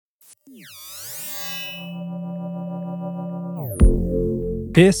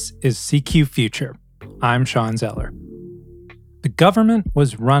This is CQ Future. I'm Sean Zeller. The government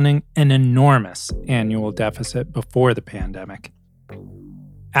was running an enormous annual deficit before the pandemic.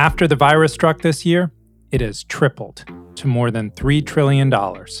 After the virus struck this year, it has tripled to more than $3 trillion,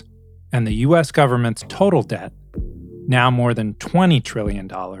 and the U.S. government's total debt, now more than $20 trillion,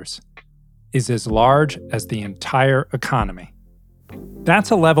 is as large as the entire economy.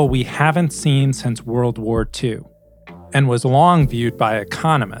 That's a level we haven't seen since World War II, and was long viewed by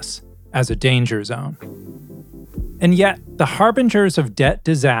economists as a danger zone. And yet, the harbingers of debt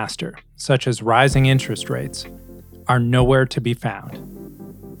disaster, such as rising interest rates, are nowhere to be found.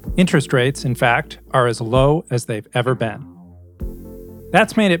 Interest rates, in fact, are as low as they've ever been.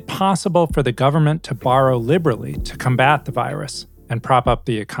 That's made it possible for the government to borrow liberally to combat the virus and prop up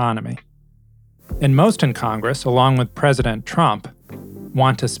the economy. And most in Congress, along with President Trump,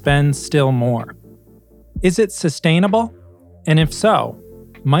 want to spend still more. Is it sustainable? And if so,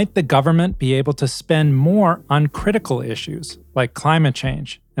 might the government be able to spend more on critical issues like climate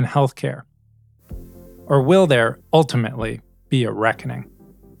change and healthcare? Or will there ultimately be a reckoning?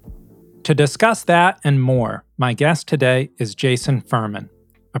 To discuss that and more, my guest today is Jason Furman,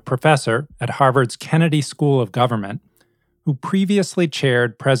 a professor at Harvard's Kennedy School of Government, who previously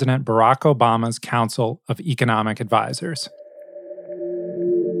chaired President Barack Obama's Council of Economic Advisors.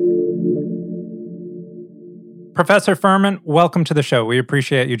 Professor Furman, welcome to the show. We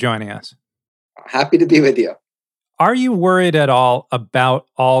appreciate you joining us. Happy to be with you. Are you worried at all about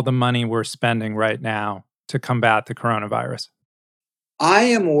all the money we're spending right now to combat the coronavirus? I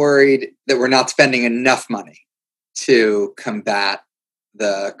am worried that we're not spending enough money to combat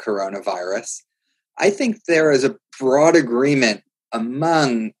the coronavirus. I think there is a broad agreement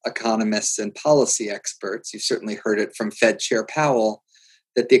among economists and policy experts, you've certainly heard it from Fed Chair Powell,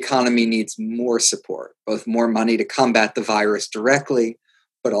 that the economy needs more support, both more money to combat the virus directly,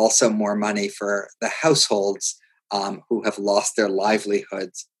 but also more money for the households who have lost their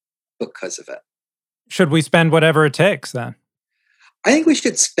livelihoods because of it. Should we spend whatever it takes then? I think we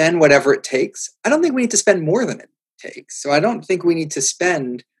should spend whatever it takes. I don't think we need to spend more than it takes. So I don't think we need to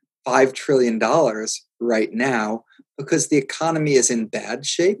spend $5 trillion right now because the economy is in bad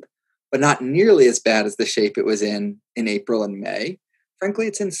shape, but not nearly as bad as the shape it was in April and May. Frankly,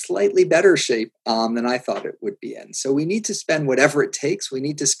 it's in slightly better shape than I thought it would be in. So we need to spend whatever it takes. We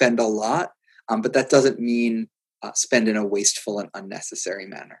need to spend a lot, but that doesn't mean spend in a wasteful and unnecessary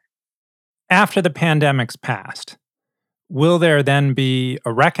manner. After the pandemic's passed, will there then be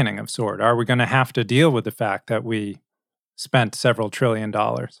a reckoning of sort? Are we going to have to deal with the fact that we spent several $1 trillion?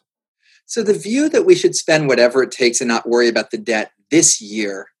 So the view that we should spend whatever it takes and not worry about the debt this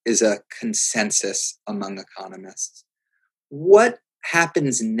year is a consensus among economists. What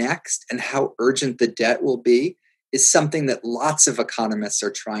happens next and how urgent the debt will be is something that lots of economists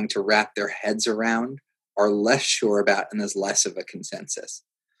are trying to wrap their heads around, are less sure about, and is less of a consensus.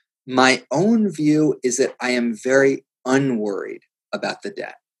 My own view is that I am very unworried about the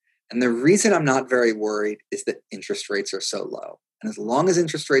debt. And the reason I'm not very worried is that interest rates are so low. And as long as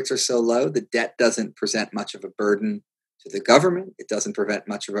interest rates are so low, the debt doesn't present much of a burden to the government. It doesn't present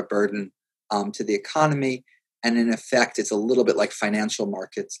much of a burden to the economy. And in effect, it's a little bit like financial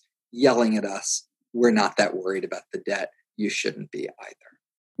markets yelling at us, we're not that worried about the debt. You shouldn't be either.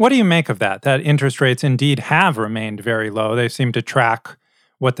 What do you make of that interest rates indeed have remained very low? They seem to track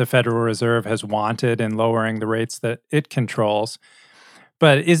what the Federal Reserve has wanted in lowering the rates that it controls.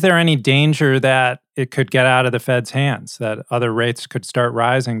 But is there any danger that it could get out of the Fed's hands, that other rates could start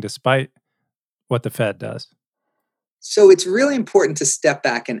rising despite what the Fed does? So it's really important to step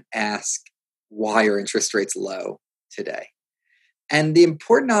back and ask, why are interest rates low today? And the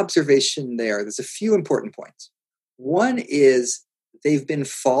important observation there's a few important points. One is they've been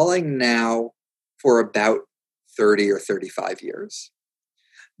falling now for about 30 or 35 years.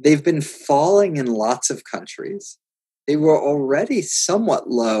 They've been falling in lots of countries. They were already somewhat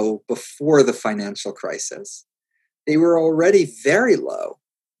low before the financial crisis. They were already very low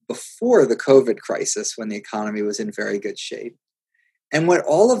before the COVID crisis when the economy was in very good shape. And what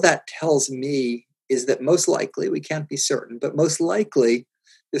all of that tells me is that most likely, we can't be certain, but most likely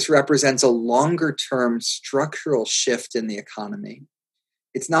this represents a longer term structural shift in the economy.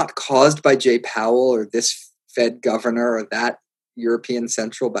 It's not caused by Jay Powell or this Fed governor or that European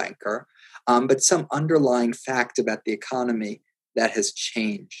central banker, but some underlying fact about the economy that has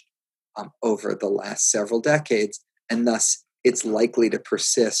changed over the last several decades, and thus it's likely to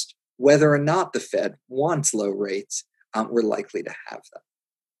persist. Whether or not the Fed wants low rates, we're likely to have them.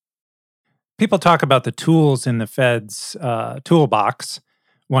 People talk about the tools in the Fed's toolbox,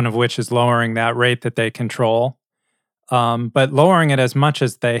 one of which is lowering that rate that they control. But lowering it as much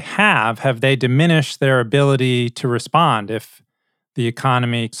as they have they diminished their ability to respond if the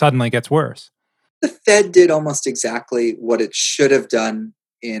economy suddenly gets worse? The Fed did almost exactly what it should have done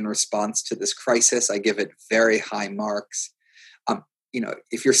in response to this crisis. I give it very high marks.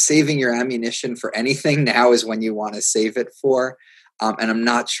 If you're saving your ammunition for anything, now is when you want to save it for. And I'm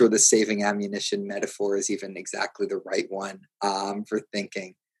not sure the saving ammunition metaphor is even exactly the right one for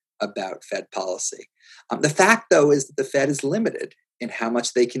thinking about Fed policy. The fact, though, is that the Fed is limited in how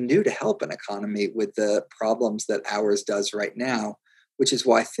much they can do to help an economy with the problems that ours does right now, which is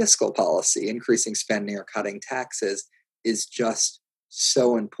why fiscal policy, increasing spending or cutting taxes, is just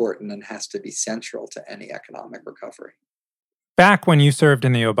so important and has to be central to any economic recovery. Back when you served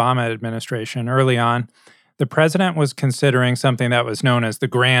in the Obama administration early on, the president was considering something that was known as the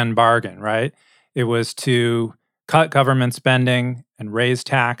grand bargain, right? It was to cut government spending and raise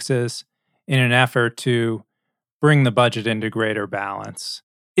taxes in an effort to bring the budget into greater balance.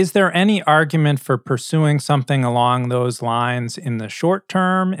 Is there any argument for pursuing something along those lines in the short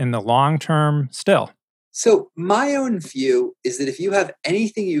term, in the long term, still? So, my own view is that if you have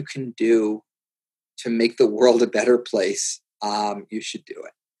anything you can do to make the world a better place, you should do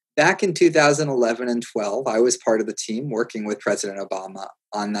it. Back in 2011 and 12, I was part of the team working with President Obama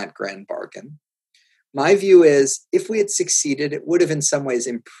on that grand bargain. My view is if we had succeeded, it would have in some ways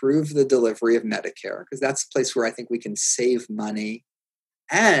improved the delivery of Medicare, because that's a place where I think we can save money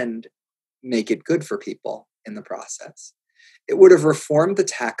and make it good for people in the process. It would have reformed the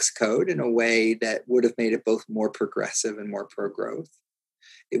tax code in a way that would have made it both more progressive and more pro-growth.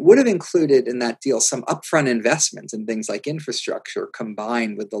 It would have included in that deal some upfront investments in things like infrastructure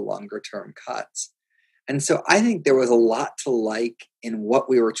combined with the longer term cuts. And so I think there was a lot to like in what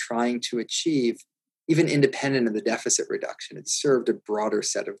we were trying to achieve, even independent of the deficit reduction. It served a broader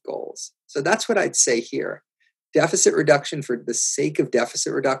set of goals. So that's what I'd say here. Deficit reduction for the sake of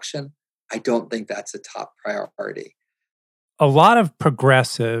deficit reduction, I don't think that's a top priority. A lot of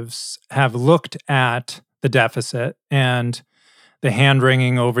progressives have looked at the deficit and the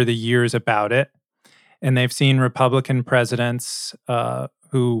hand-wringing over the years about it, and they've seen Republican presidents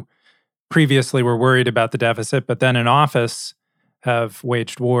who previously were worried about the deficit, but then in office have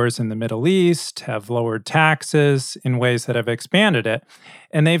waged wars in the Middle East, have lowered taxes in ways that have expanded it.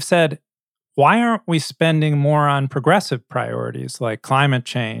 And they've said, why aren't we spending more on progressive priorities like climate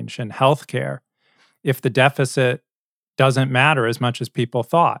change and healthcare if the deficit doesn't matter as much as people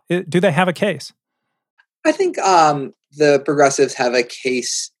thought? Do they have a case? I think the progressives have a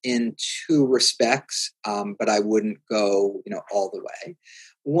case in two respects, but I wouldn't go, all the way.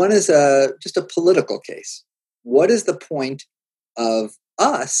 One is just a political case. What is the point of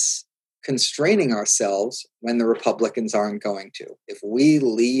us constraining ourselves when the Republicans aren't going to? If we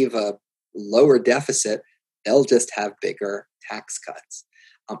leave a lower deficit, they'll just have bigger tax cuts.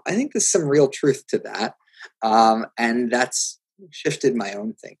 I think there's some real truth to that, and that's shifted my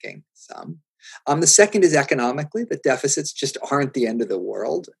own thinking some. The second is economically, the deficits just aren't the end of the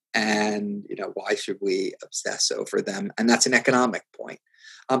world. And, why should we obsess over them? And that's an economic point.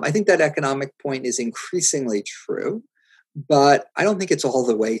 I think that economic point is increasingly true, but I don't think it's all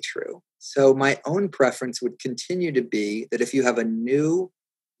the way true. So my own preference would continue to be that if you have a new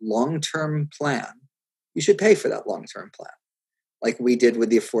long-term plan, you should pay for that long-term plan. Like we did with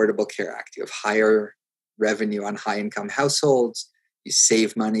the Affordable Care Act. You have higher revenue on high-income households, you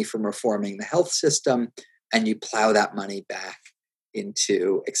save money from reforming the health system, and you plow that money back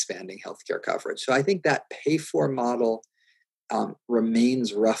into expanding healthcare coverage. So I think that pay-for model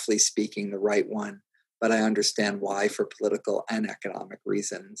remains, roughly speaking, the right one. But I understand why, for political and economic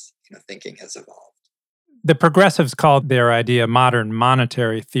reasons, thinking has evolved. The progressives called their idea modern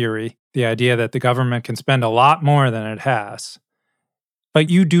monetary theory, the idea that the government can spend a lot more than it has. But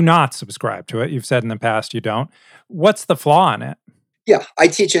you do not subscribe to it. You've said in the past you don't. What's the flaw in it? Yeah, I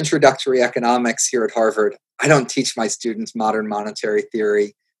teach introductory economics here at Harvard. I don't teach my students modern monetary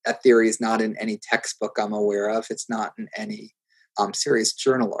theory. That theory is not in any textbook I'm aware of. It's not in any serious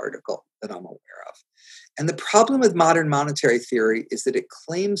journal article that I'm aware of. And the problem with modern monetary theory is that it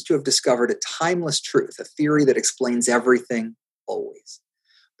claims to have discovered a timeless truth, a theory that explains everything always.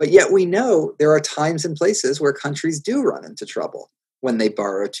 But yet we know there are times and places where countries do run into trouble when they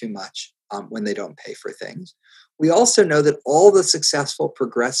borrow too much, when they don't pay for things. We also know that all the successful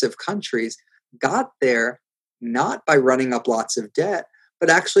progressive countries got there not by running up lots of debt, but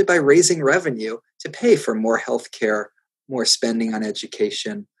actually by raising revenue to pay for more healthcare, more spending on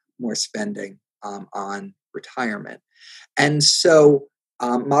education, more spending on retirement. And so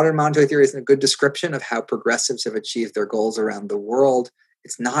modern monetary theory is a good description of how progressives have achieved their goals around the world.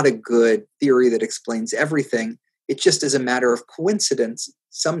 It's not a good theory that explains everything. It just, as a matter of coincidence,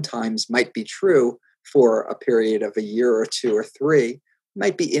 sometimes might be true for a period of a year or two or three.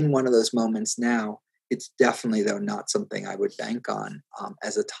 Might be in one of those moments now. It's definitely, though, not something I would bank on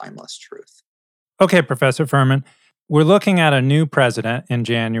as a timeless truth. Okay, Professor Furman, we're looking at a new president in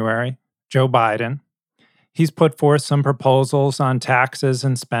January, Joe Biden. He's put forth some proposals on taxes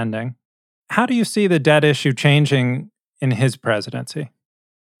and spending. How do you see the debt issue changing in his presidency?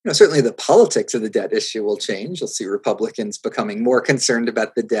 Certainly the politics of the debt issue will change. You'll see Republicans becoming more concerned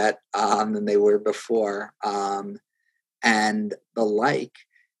about the debt than they were before, and the like.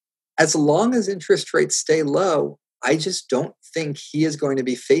 As long as interest rates stay low, I just don't think he is going to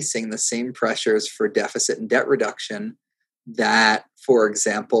be facing the same pressures for deficit and debt reduction that, for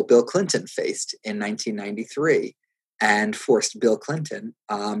example, Bill Clinton faced in 1993 and forced Bill Clinton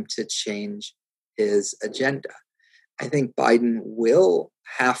to change his agenda. I think Biden will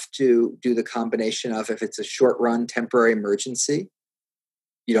have to do the combination of, if it's a short run temporary emergency,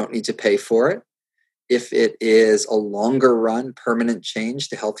 you don't need to pay for it. If it is a longer run permanent change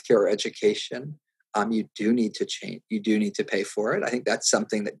to healthcare or education, you do need to change. You do need to pay for it. I think that's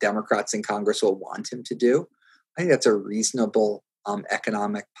something that Democrats in Congress will want him to do. I think that's a reasonable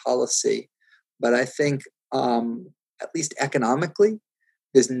economic policy. But I think, at least economically,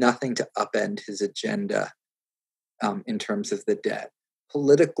 there's nothing to upend his agenda in terms of the debt.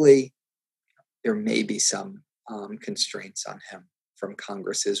 Politically, there may be some constraints on him from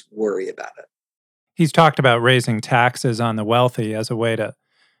Congress's worry about it. He's talked about raising taxes on the wealthy as a way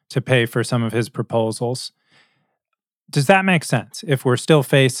to pay for some of his proposals. Does that make sense if we're still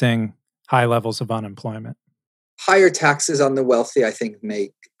facing high levels of unemployment? Higher taxes on the wealthy, I think,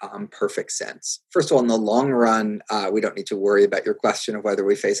 make perfect sense. First of all, in the long run, we don't need to worry about your question of whether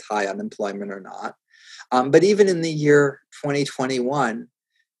we face high unemployment or not. But even in the year 2021,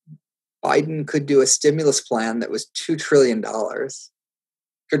 Biden could do a stimulus plan that was $2 trillion,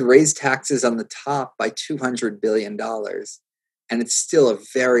 could raise taxes on the top by $200 billion, and it's still a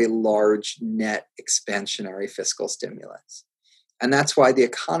very large net expansionary fiscal stimulus. And that's why the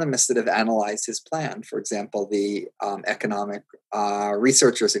economists that have analyzed his plan, for example, the economic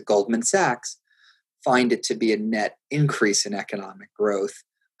researchers at Goldman Sachs, find it to be a net increase in economic growth,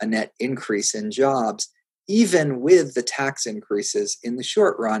 a net increase in jobs, even with the tax increases in the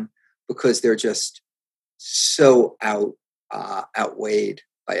short run, because they're just so outweighed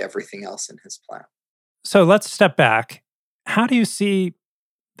by everything else in his plan. So let's step back. How do you see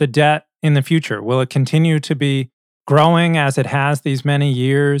the debt in the future? Will it continue to be growing as it has these many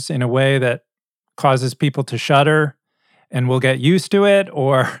years in a way that causes people to shudder and we'll get used to it?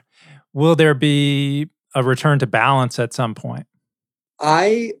 Or will there be a return to balance at some point?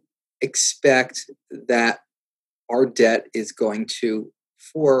 I expect that our debt is going to,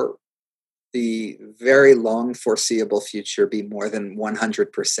 for the very long foreseeable future, be more than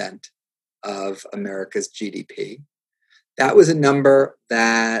 100% of America's GDP. That was a number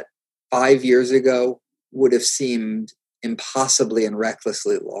that 5 years ago would have seemed impossibly and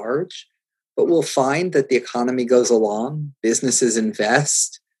recklessly large. But we'll find that the economy goes along, businesses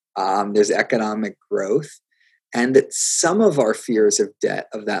invest, there's economic growth, and that some of our fears of debt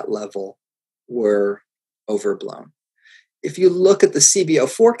of that level were overblown. If you look at the CBO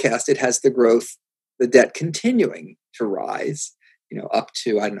forecast, it has the debt continuing to rise, up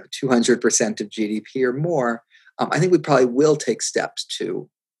to, 200% of GDP or more. I think we probably will take steps to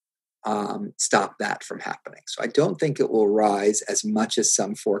stop that from happening. So I don't think it will rise as much as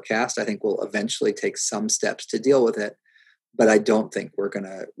some forecast. I think we'll eventually take some steps to deal with it, but I don't think we're going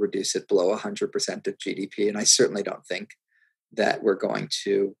to reduce it below 100% of GDP. And I certainly don't think that we're going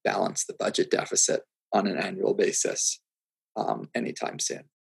to balance the budget deficit on an annual basis anytime soon.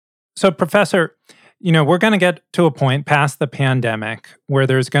 So, Professor, we're going to get to a point past the pandemic where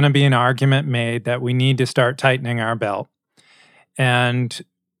there's going to be an argument made that we need to start tightening our belt. And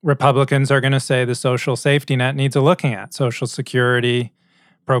Republicans are going to say the social safety net needs a looking at, Social Security,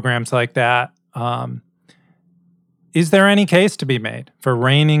 programs like that. Is there any case to be made for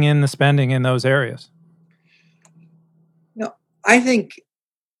reining in the spending in those areas? No, I think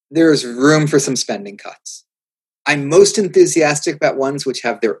there's room for some spending cuts. I'm most enthusiastic about ones which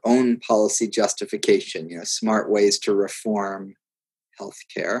have their own policy justification, smart ways to reform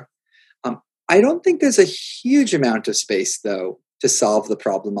healthcare. I don't think there's a huge amount of space, though, to solve the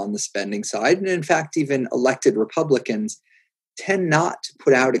problem on the spending side. And in fact, even elected Republicans tend not to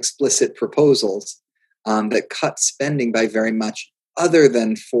put out explicit proposals that cut spending by very much other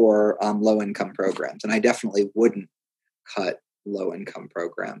than for low-income programs. And I definitely wouldn't cut low-income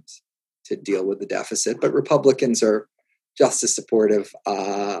programs to deal with the deficit. But Republicans are just as supportive,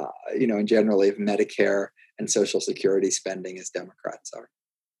 and generally of Medicare and Social Security spending as Democrats are.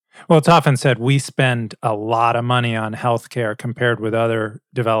 Well, it's often said we spend a lot of money on healthcare compared with other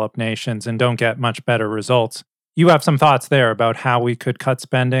developed nations and don't get much better results. You have some thoughts there about how we could cut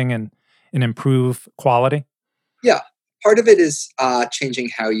spending and improve quality? Yeah, part of it is changing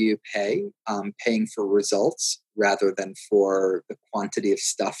how you pay, paying for results rather than for the quantity of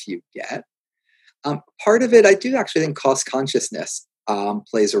stuff you get. Part of it, I do actually think cost consciousness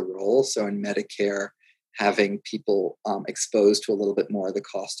plays a role. So in Medicare, having people exposed to a little bit more of the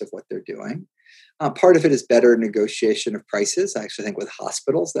cost of what they're doing. Part of it is better negotiation of prices. I actually think with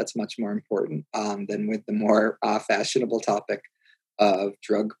hospitals, that's much more important than with the more fashionable topic of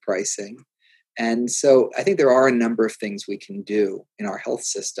drug pricing. And so I think there are a number of things we can do in our health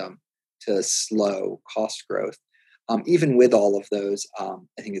system to slow cost growth. Even with all of those,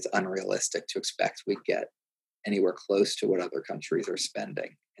 I think it's unrealistic to expect we get anywhere close to what other countries are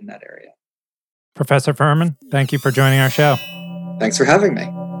spending in that area. Professor Fuhrman, thank you for joining our show. Thanks for having me.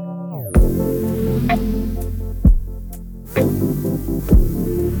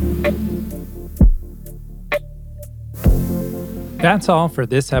 That's all for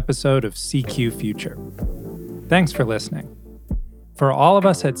this episode of CQ Future. Thanks for listening. For all of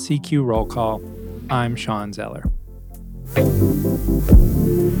us at CQ Roll Call, I'm Sean Zeller.